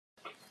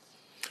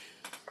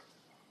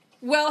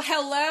Well,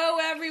 hello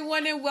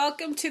everyone, and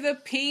welcome to the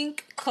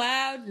Pink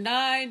Cloud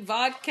 9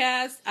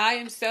 vodcast. I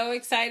am so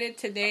excited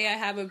today. I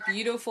have a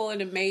beautiful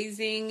and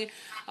amazing,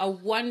 a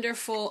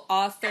wonderful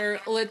author,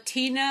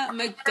 Latina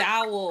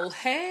McDowell.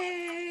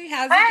 Hey,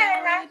 how's it going?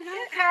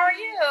 Hi, how are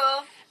you?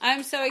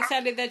 I'm so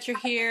excited that you're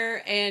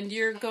here, and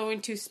you're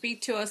going to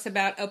speak to us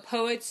about A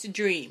Poet's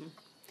Dream.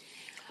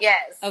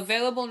 Yes.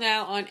 Available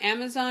now on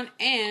Amazon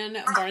and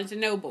Barnes &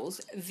 Nobles.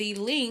 The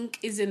link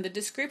is in the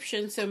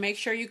description, so make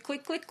sure you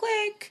click.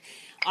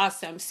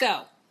 Awesome.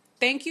 So,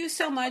 thank you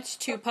so much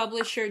to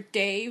publisher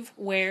Dave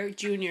Ware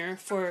Jr.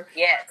 for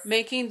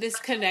making this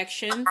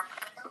connection.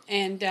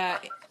 And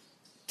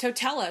so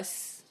tell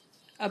us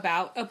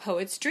about A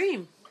Poet's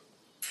Dream.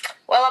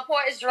 Well, A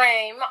Poet's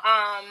Dream,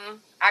 I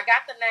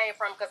got the name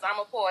from because I'm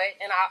a poet,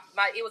 and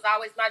it was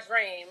always my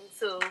dream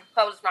to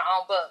publish my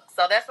own book.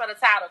 So that's where the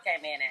title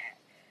came in at.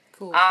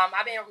 Cool.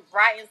 I've been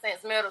writing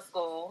since middle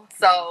school,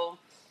 so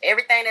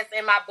everything that's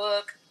in my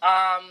book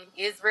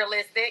is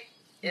realistic.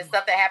 It's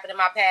stuff that happened in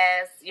my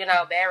past,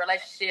 bad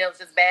relationships,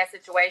 just bad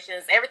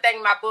situations. Everything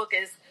in my book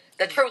is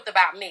the truth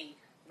about me,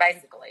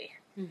 basically.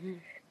 Mm-hmm.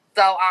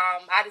 So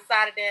I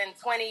decided in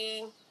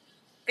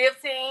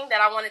 2015 that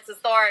I wanted to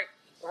start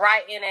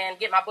writing and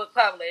get my book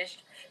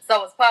published. So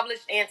it was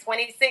published in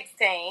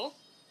 2016.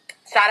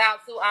 Shout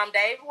out to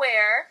Dave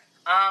Ware.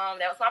 That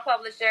was my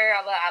publisher.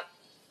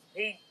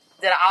 He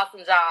did an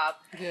awesome job.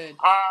 Good.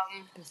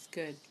 That's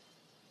good.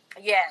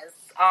 Yes.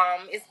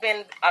 It's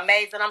been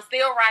amazing. I'm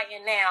still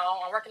writing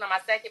now. I'm working on my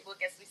second book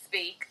as we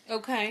speak.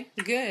 Okay,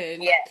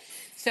 good. Yes.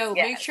 So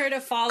make sure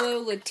to follow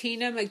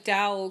Latina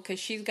McDowell because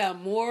she's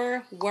got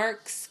more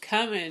works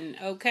coming,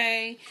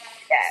 okay?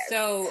 Yes.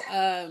 So,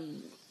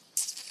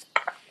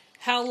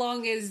 how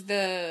long is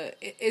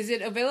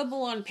it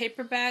available on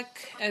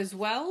paperback as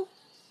well?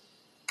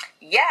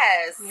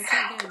 Yes.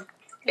 Okay, good.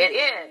 It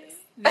is.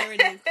 There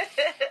it is.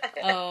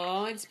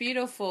 Oh, it's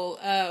beautiful.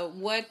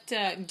 What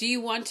do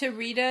you want to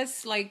read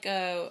us? Like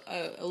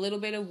a little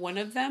bit of one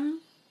of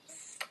them?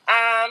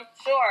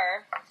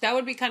 Sure. That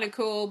would be kind of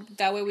cool.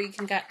 That way we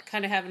can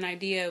kind of have an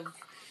idea of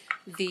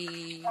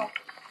the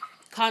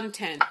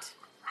content.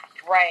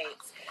 Right.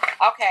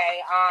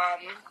 Okay.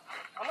 I'm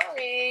gonna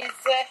read.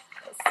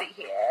 Let's see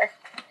here.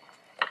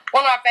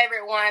 One of my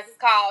favorite ones is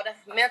called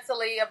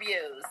 "Mentally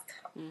Abused."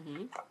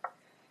 Mm-hmm.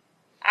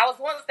 I was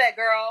once that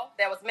girl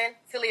that was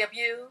mentally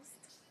abused.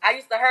 I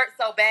used to hurt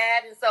so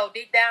bad and so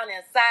deep down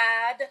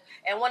inside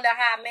and wonder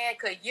how a man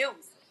could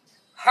use,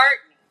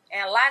 hurt me,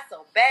 and lie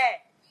so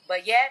bad.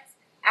 But yet,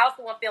 I was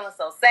the one feeling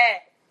so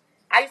sad.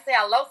 I used to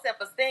have low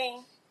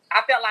self-esteem.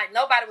 I felt like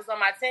nobody was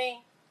on my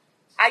team.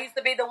 I used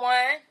to be the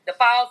one to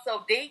fall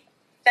so deep,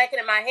 thinking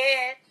in my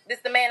head, this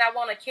the man I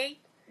want to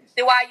keep.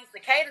 That's why I used to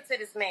cater to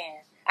this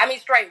man. I mean,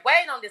 straight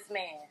wait on this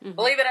man. Mm-hmm.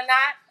 Believe it or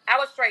not, I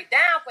was straight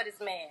down for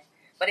this man.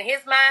 But in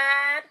his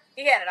mind,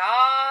 he had it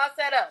all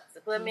set up to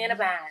put me in a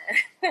bind.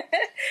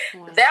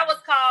 Wow. That was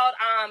called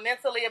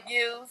Mentally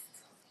Abused.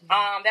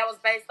 That was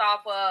based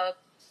off of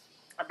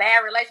a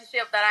bad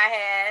relationship that I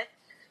had.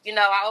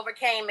 I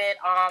overcame it.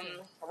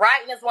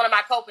 Writing is one of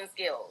my coping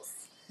skills.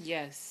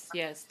 Yes.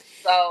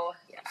 So,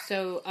 yeah.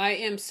 So I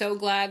am so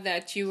glad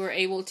that you were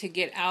able to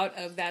get out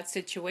of that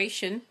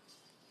situation.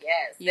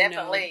 Yes,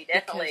 definitely.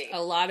 Because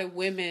a lot of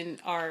women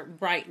are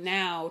right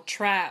now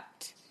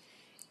trapped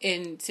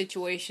in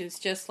situations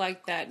just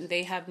like that, and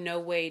they have no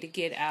way to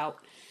get out.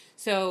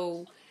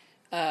 So,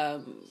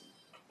 I've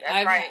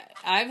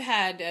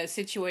had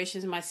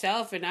situations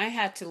myself, and I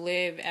had to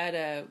live at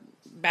a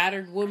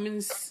battered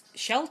woman's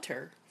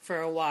shelter for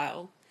a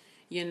while.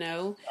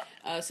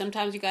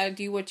 Sometimes you got to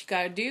do what you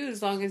got to do,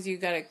 as long as you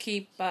got to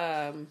keep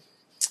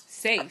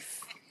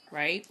safe,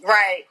 right?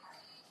 Right.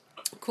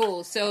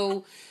 Cool.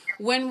 So,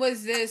 when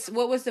was this?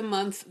 What was the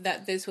month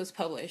that this was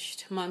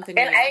published? Month and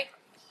year?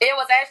 It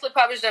was actually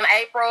published in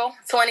April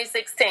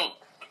 2016.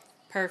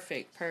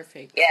 Perfect.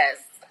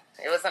 Yes,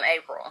 it was in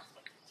April.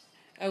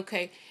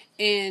 Okay,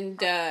 and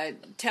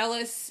tell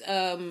us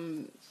a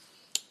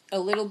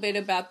little bit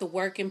about the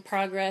work in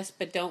progress,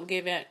 but don't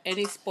give out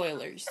any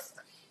spoilers.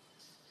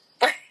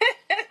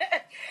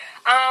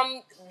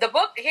 The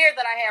book here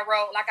that I had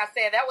wrote, like I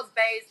said, that was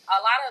based,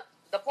 a lot of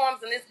the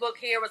poems in this book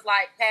here was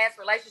like past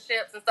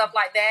relationships and stuff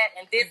like that.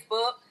 And this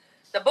book,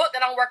 the book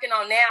that I'm working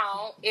on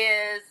now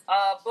is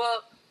a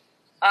book,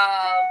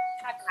 how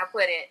can I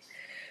put it?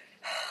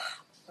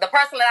 The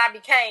person that I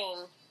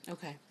became.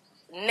 Okay.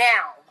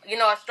 Now,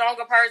 a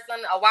stronger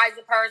person, a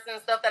wiser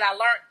person, stuff that I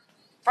learned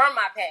from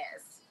my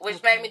past,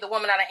 which made me the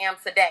woman that I am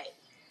today.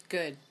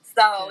 Good.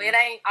 So it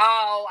ain't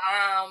all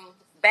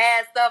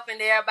bad stuff in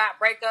there about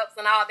breakups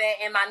and all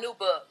that in my new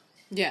book.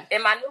 Yeah.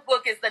 In my new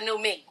book is the new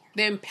me.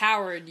 They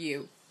empowered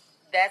you.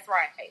 That's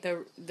right.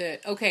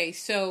 Okay,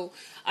 so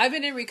I've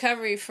been in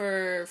recovery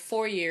for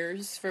 4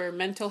 years for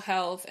mental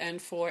health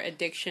and for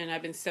addiction.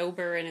 I've been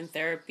sober and in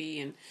therapy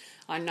and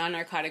on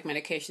non-narcotic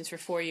medications for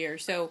 4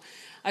 years. So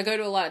I go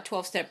to a lot of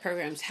 12-step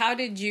programs. How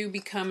did you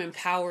become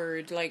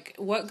empowered? Like,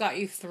 what got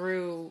you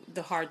through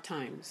the hard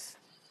times?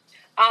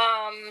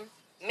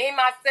 Me,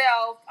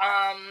 myself,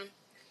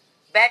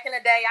 back in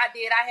the day, I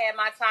had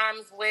my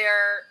times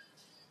where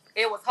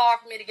it was hard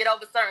for me to get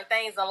over certain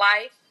things in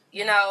life.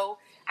 You know,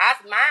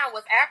 mine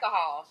was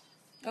alcohol.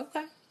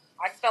 Okay.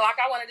 I just felt like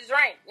I wanted to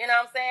drink. You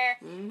know what I'm saying?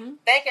 Mm-hmm.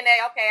 Thinking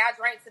that, okay, I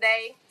drink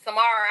today,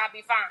 tomorrow I'll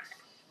be fine.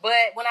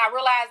 But when I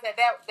realized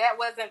that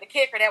wasn't the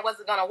kicker, that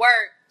wasn't going to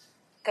work,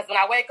 because when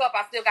I wake up,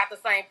 I still got the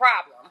same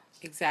problem.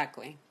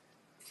 Exactly.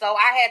 So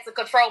I had to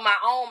control my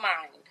own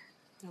mind.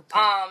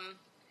 Okay.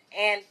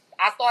 And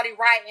I started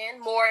writing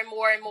more and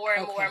more and more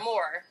and more and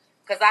more,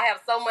 because I have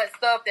so much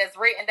stuff that's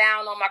written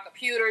down on my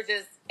computer,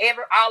 just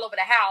all over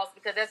the house,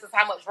 because this is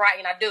how much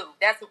writing I do.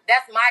 That's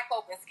my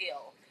coping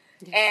skill.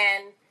 Yeah.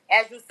 And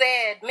as you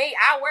said,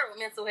 I work with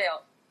mental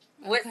health,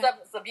 with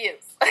substance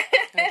abuse.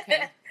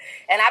 Okay.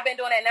 And I've been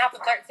doing that now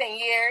for 13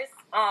 years,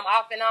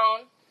 off and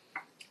on.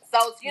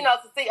 So, you know,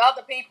 to see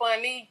other people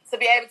and me, to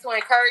be able to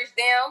encourage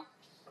them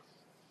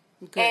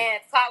and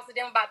talk to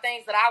them about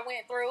things that I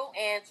went through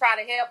and try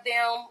to help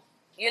them,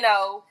 you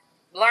know,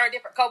 learn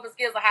different coping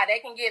skills of how they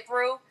can get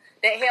through,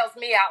 that helps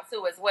me out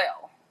too as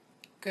well.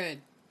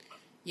 Good.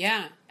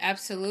 Yeah,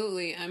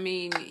 absolutely. I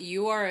mean,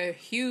 you are a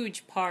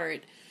huge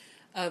part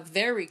of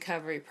their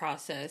recovery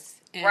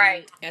process.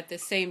 And at the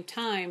same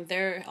time,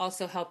 they're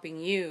also helping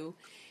you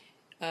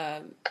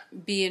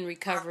be in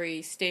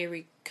recovery, stay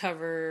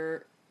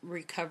recovered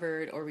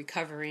or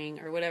recovering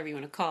or whatever you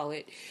want to call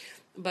it.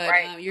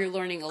 But you're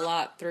learning a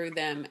lot through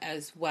them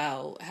as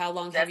well. How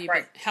long have you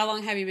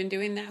been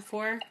doing that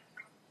for?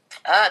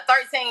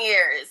 13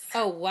 years.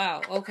 Oh,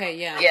 wow. Okay,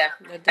 yeah. Yeah.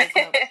 That does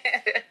help.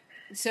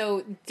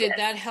 So, did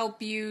that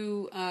help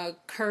you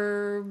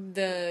curb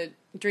the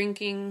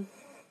drinking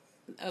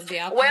of the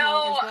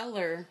alcohol as well?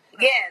 Or?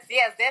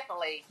 Yes,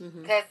 definitely.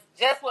 Because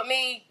just with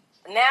me,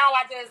 now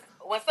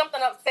when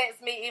something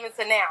upsets me, even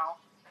to now,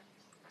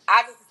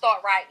 I just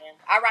start writing.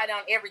 I write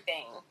down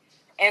everything.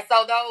 And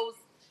so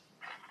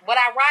what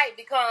I write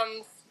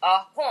becomes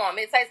a poem.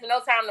 It takes me no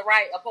time to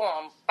write a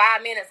poem.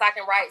 5 minutes, I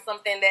can write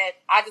something that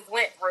I just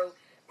went through,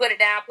 put it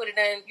down, put it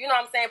in, you know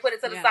what I'm saying, put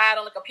it to the side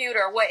on the computer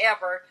or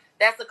whatever.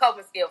 That's a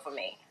coping skill for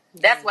me.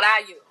 That's what I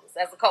use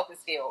as a coping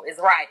skill, is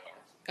writing.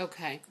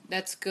 Okay,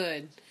 that's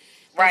good.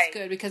 That's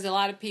good, because a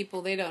lot of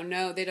people, they don't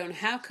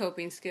have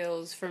coping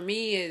skills. For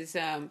me is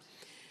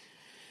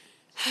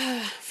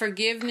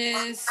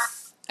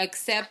forgiveness,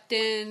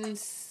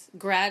 acceptance,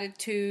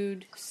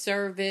 gratitude,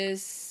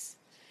 service.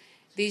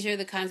 These are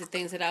the kinds of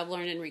things that I've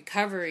learned in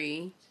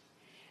recovery,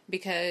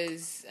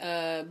 because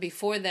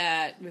before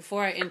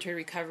I entered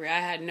recovery, I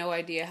had no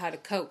idea how to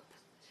cope.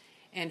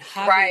 And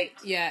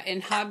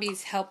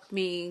hobbies helped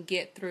me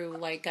get through.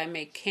 Like, I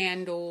make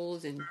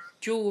candles and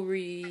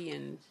jewelry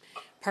and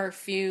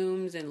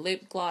perfumes and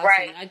lip gloss,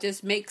 and I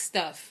just make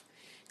stuff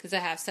because I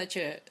have such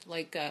a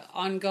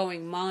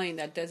ongoing mind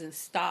that doesn't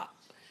stop.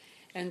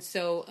 And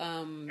so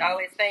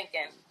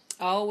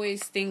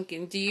always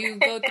thinking. Do you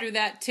go through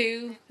that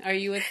too? Are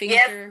you a thinker?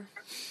 Yes.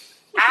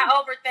 I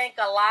overthink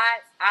a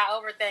lot. I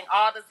overthink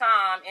all the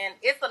time. And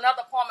it's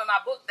another poem in my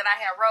book that I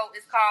had wrote.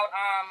 It's called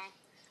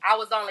I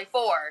Was Only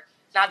 4.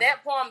 Now,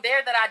 that poem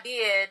there that I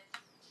did,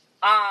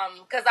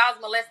 because I was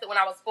molested when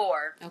I was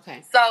 4.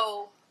 Okay.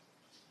 So,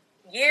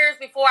 years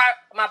before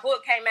my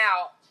book came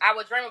out, I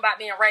would dream about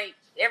being raped.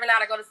 Every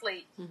night I go to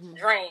sleep,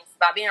 dreams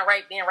about being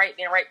raped.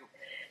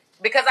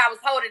 Because I was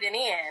holding it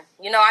in.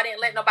 You know, I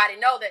didn't let nobody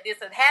know that this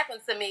had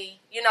happened to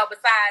me, you know,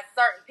 besides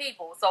certain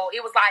people. So,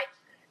 it was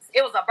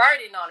a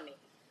burden on me.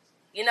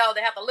 You know, they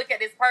have to look at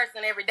this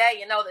person every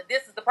day and know that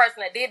this is the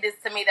person that did this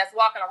to me that's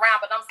walking around,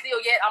 but I'm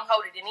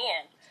holding it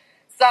in.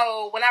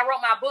 So when I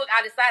wrote my book,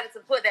 I decided to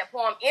put that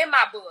poem in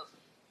my book.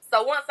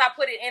 So once I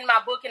put it in my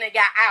book and it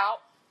got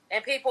out,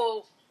 and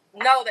people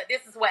know that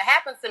this is what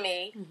happened to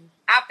me,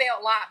 I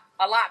felt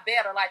a lot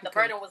better, like the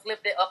burden was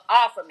lifted up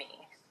off of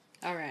me.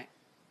 All right.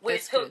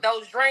 Which took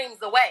those dreams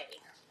away.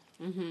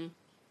 You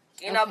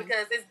know,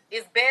 because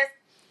it's best,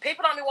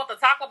 people don't even want to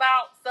talk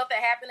about stuff that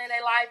happened in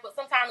their life, but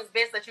sometimes it's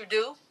best that you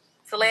do,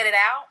 to let it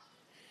out.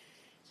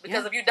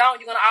 Because if you don't,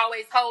 you're going to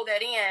always hold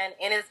that in,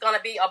 and it's going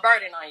to be a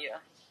burden on you.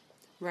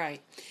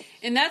 Right.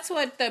 And that's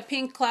what the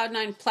Pink Cloud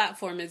 9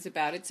 platform is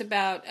about. It's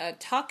about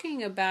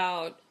talking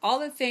about all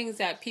the things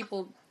that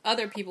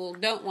other people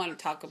don't want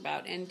to talk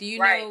about. And do you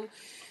know,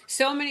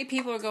 so many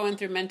people are going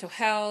through mental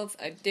health,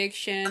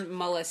 addiction,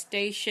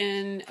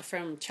 molestation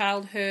from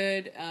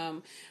childhood,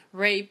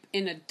 rape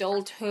in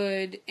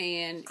adulthood,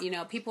 and, you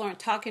know, people aren't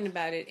talking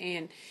about it.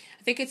 And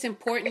I think it's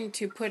important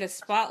to put a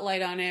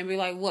spotlight on it and be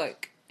like,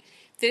 look,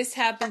 this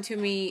happened to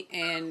me,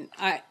 and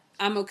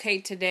I'm okay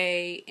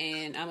today,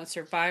 and I'm a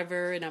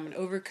survivor, and I'm an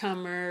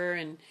overcomer,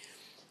 and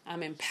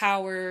I'm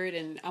empowered,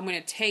 and I'm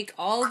going to take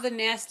all of the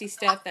nasty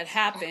stuff that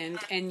happened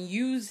and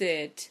use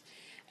it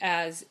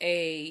as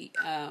a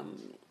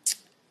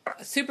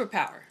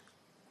superpower.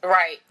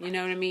 Right. You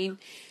know what I mean?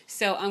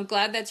 So I'm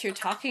glad that you're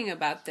talking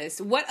about this.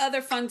 What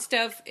other fun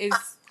stuff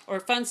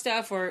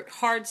or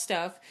hard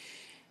stuff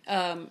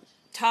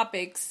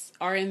topics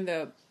are in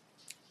the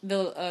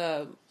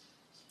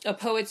A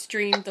Poet's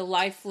Dream, the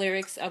life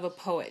lyrics of a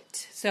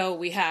poet? So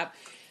we have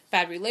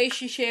bad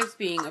relationships,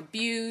 being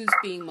abused,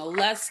 being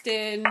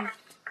molested,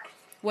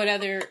 What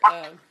other?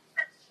 There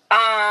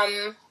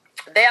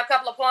are a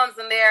couple of poems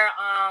in there.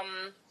 I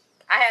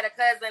had a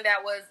cousin that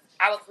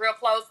I was real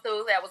close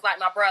to, that was like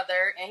my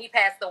brother, and he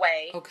passed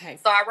away. Okay.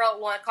 So I wrote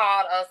one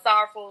called "A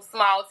Sorrowful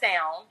Small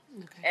Town,"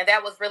 and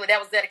that was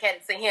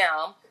dedicated to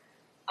him.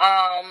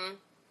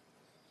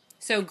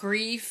 So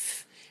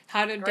grief,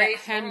 how to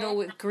handle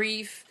with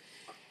grief,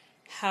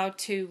 how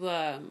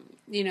to,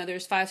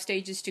 there's 5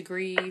 stages to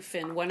grief,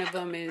 and one of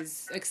them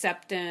is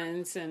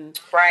acceptance and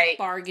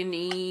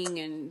bargaining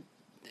and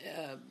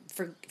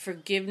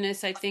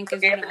forgiveness, I think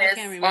is one. I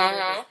can't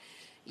remember.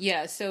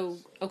 Yeah, so,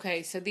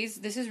 okay, so this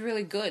is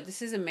really good.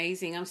 This is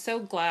amazing. I'm so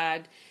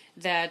glad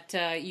that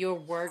your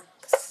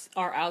works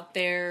are out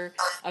there,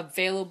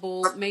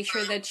 available. Make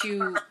sure that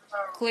you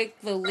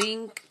click the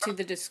link to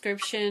the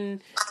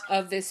description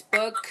of this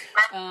book.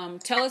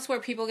 Tell us where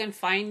people can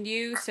find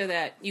you so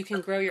that you can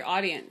grow your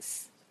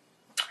audience.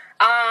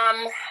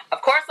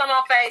 Of course, I'm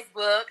on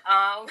Facebook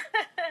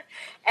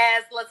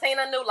as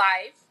Latina New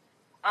Life.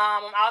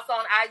 I'm also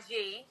on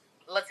IG,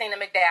 Latina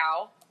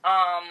McDowell.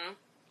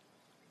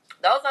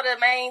 Those are the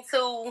main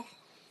 2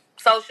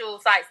 social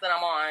sites that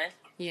I'm on.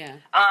 Yeah.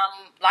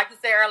 Like you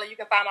said earlier, you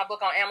can find my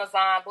book on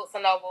Amazon, Books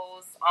and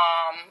Nobles.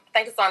 I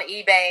think it's on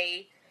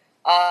eBay,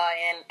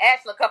 and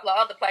actually a couple of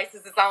other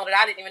places it's on that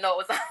I didn't even know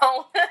it was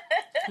on.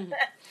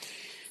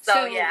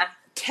 So yeah.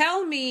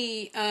 Tell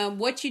me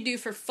what you do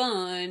for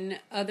fun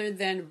other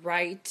than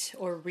write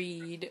or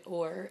read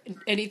or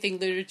anything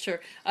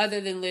literature.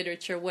 Other than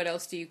literature, what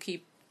else do you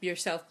keep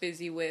yourself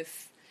busy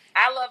with?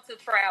 I love to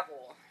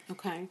travel.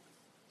 Okay.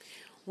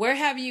 Where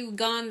have you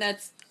gone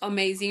that's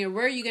amazing, or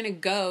where are you going to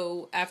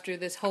go after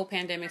this whole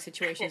pandemic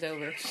situation is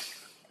over?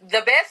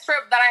 The best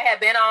trip that I have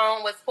been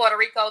on was Puerto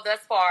Rico thus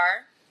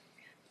far.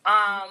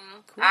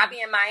 Cool. I'll be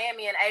in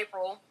Miami in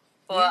April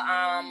for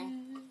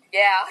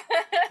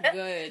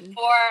good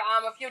for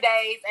a few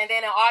days, and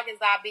then in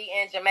August I'll be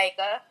in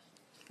Jamaica.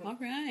 All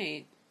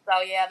right.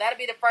 So yeah, that'll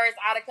be the first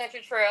out of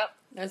country trip.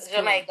 That's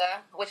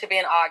Jamaica, which will be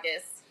in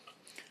August.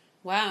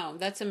 Wow,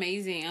 that's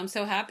amazing. I'm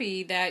so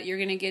happy that you're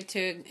going to get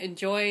to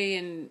enjoy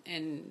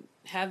and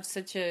have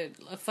such a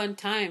fun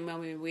time. I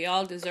mean, we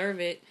all deserve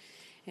it,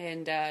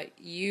 and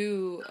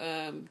you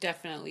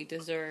definitely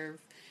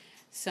deserve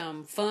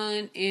some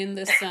fun in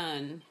the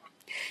sun.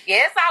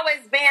 Yeah, it's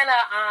always been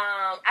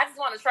I just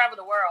want to travel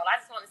the world. I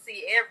just want to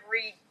see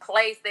every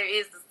place there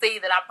is to see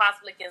that I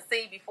possibly can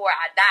see before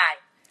I die.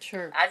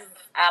 Sure. I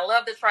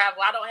love to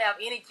travel. I don't have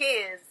any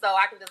kids, so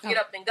I can just get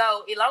up and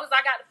go. As long as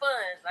I got the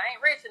funds. I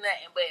ain't rich or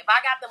nothing, but if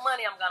I got the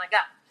money, I'm going to go.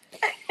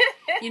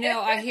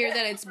 I hear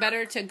that it's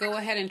better to go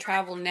ahead and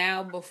travel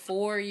now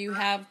before you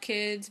have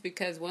kids,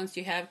 because once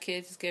you have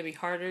kids, it's going to be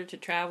harder to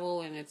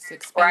travel and it's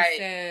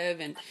expensive.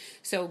 And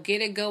so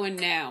get it going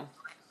now.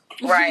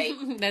 Right.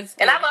 That's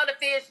good. And I love to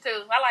fish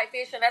too. I like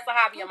fishing. That's a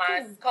hobby of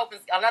mine. It's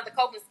another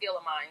coping skill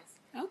of mine.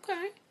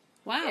 Okay.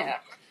 Wow. Yeah.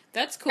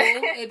 That's cool.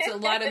 It's a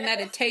lot of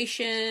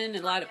meditation,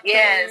 a lot of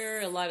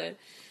prayer, a lot of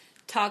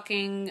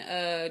talking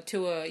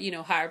to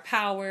a higher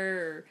power,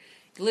 or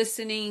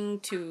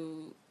listening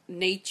to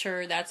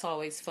nature. That's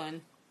always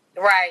fun.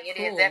 Right. It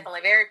is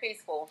definitely very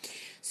peaceful.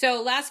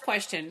 So, last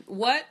question.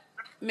 What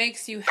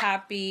makes you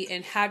happy,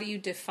 and how do you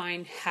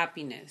define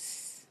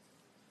happiness?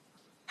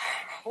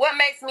 What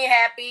makes me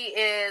happy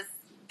is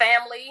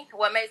family.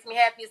 What makes me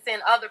happy is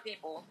seeing other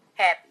people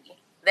happy.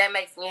 That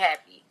makes me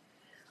happy.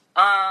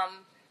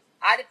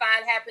 I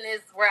define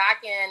happiness where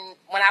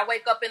when I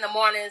wake up in the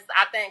mornings,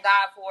 I thank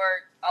God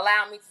for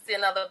allowing me to see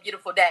another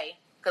beautiful day,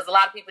 because a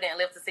lot of people didn't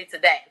live to see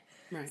today.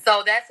 Right.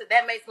 So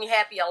that makes me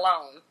happy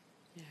alone.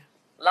 Yeah.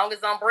 As long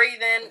as I'm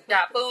breathing,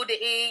 got food to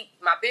eat,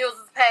 my bills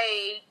is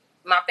paid,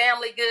 my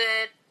family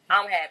good,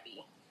 I'm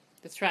happy.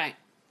 That's right.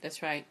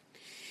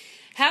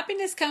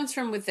 Happiness comes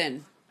from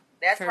within.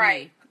 That's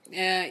right. Me.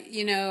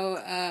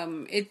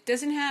 It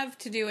doesn't have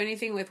to do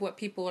anything with what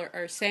people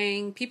are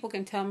saying. People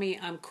can tell me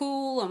I'm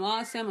cool, I'm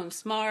awesome, I'm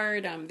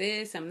smart, I'm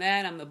this, I'm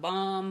that, I'm the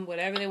bomb,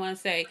 whatever they want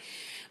to say.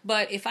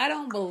 But if I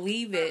don't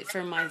believe it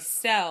for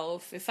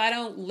myself, if I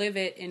don't live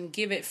it and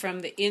give it from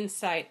the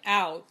inside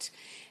out,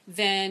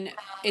 then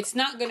it's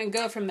not going to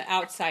go from the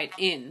outside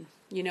in.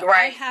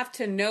 I have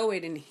to know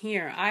it in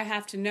here. I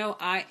have to know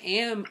I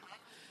am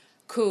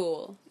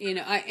cool.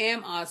 I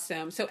am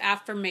awesome. So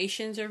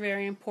affirmations are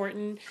very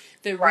important.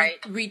 The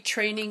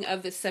retraining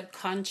of the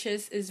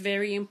subconscious is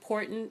very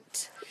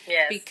important.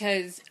 Yes.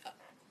 Because,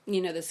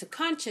 the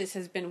subconscious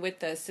has been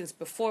with us since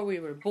before we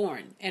were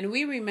born. And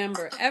we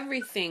remember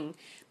everything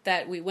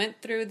that we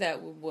went through,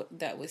 that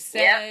was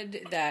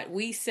said, that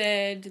we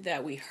said,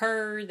 that we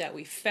heard, that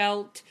we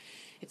felt.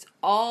 It's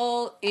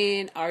all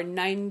in our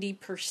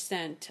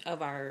 90%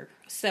 of our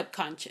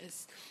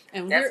subconscious.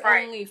 And we're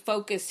only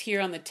focused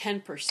here on the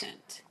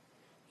 10%,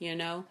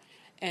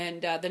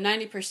 and the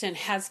 90%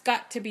 has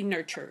got to be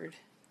nurtured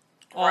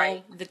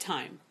all the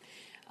time.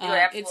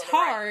 It's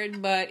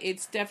hard, but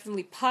it's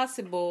definitely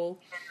possible.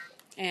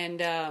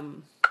 And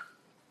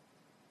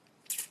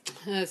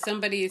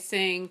somebody is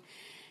saying,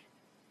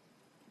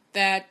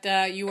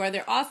 that you are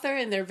their author,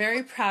 and they're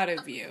very proud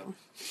of you.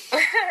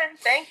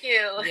 Thank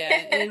you.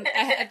 Yeah, and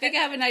I think I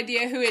have an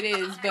idea who it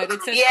is, but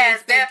it says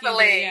yes, Facebook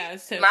definitely. Yeah,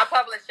 so, my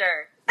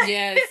publisher.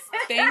 Yes,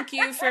 thank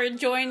you for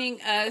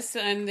joining us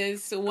on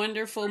this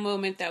wonderful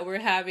moment that we're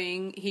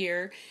having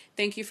here.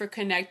 Thank you for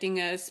connecting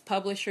us,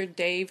 publisher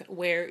Dave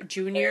Ware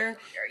Jr. Yes.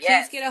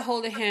 Please get a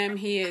hold of him.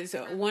 He is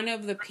one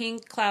of the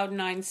Pink Cloud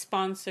 9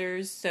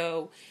 sponsors.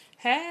 So,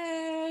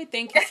 hey,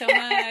 thank you so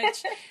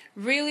much.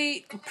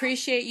 Really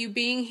appreciate you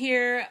being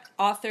here,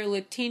 author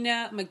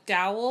Latina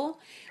McDowell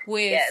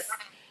with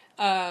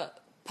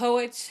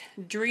Poet's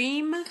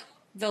Dream,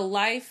 The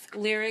Life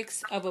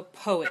Lyrics of a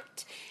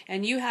Poet.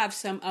 And you have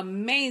some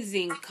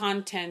amazing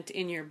content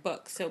in your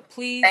book. So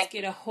please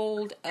get a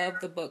hold of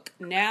the book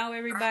now,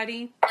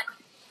 everybody.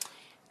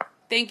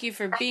 Thank you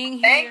for being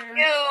here.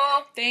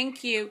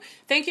 Thank you.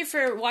 Thank you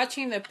for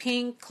watching the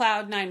Pink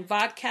Cloud 9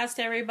 vodcast,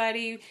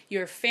 everybody.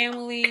 Your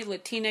family,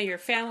 Latina, your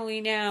family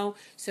now.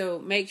 So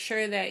make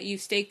sure that you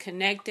stay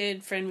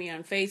connected. Friend me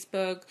on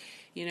Facebook,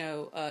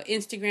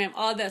 Instagram,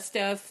 all that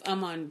stuff.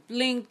 I'm on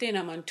LinkedIn.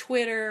 I'm on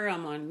Twitter.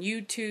 I'm on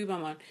YouTube.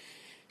 I'm on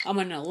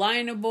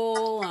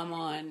Alignable. I'm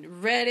on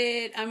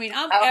Reddit. I mean,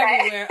 I'm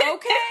everywhere.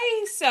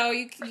 Okay, so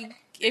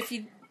if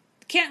you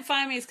can't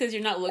find me, it's because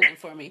you're not looking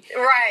for me.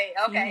 Right.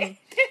 Okay.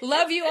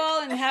 Love you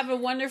all and have a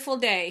wonderful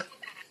day.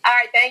 All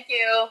right. Thank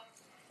you.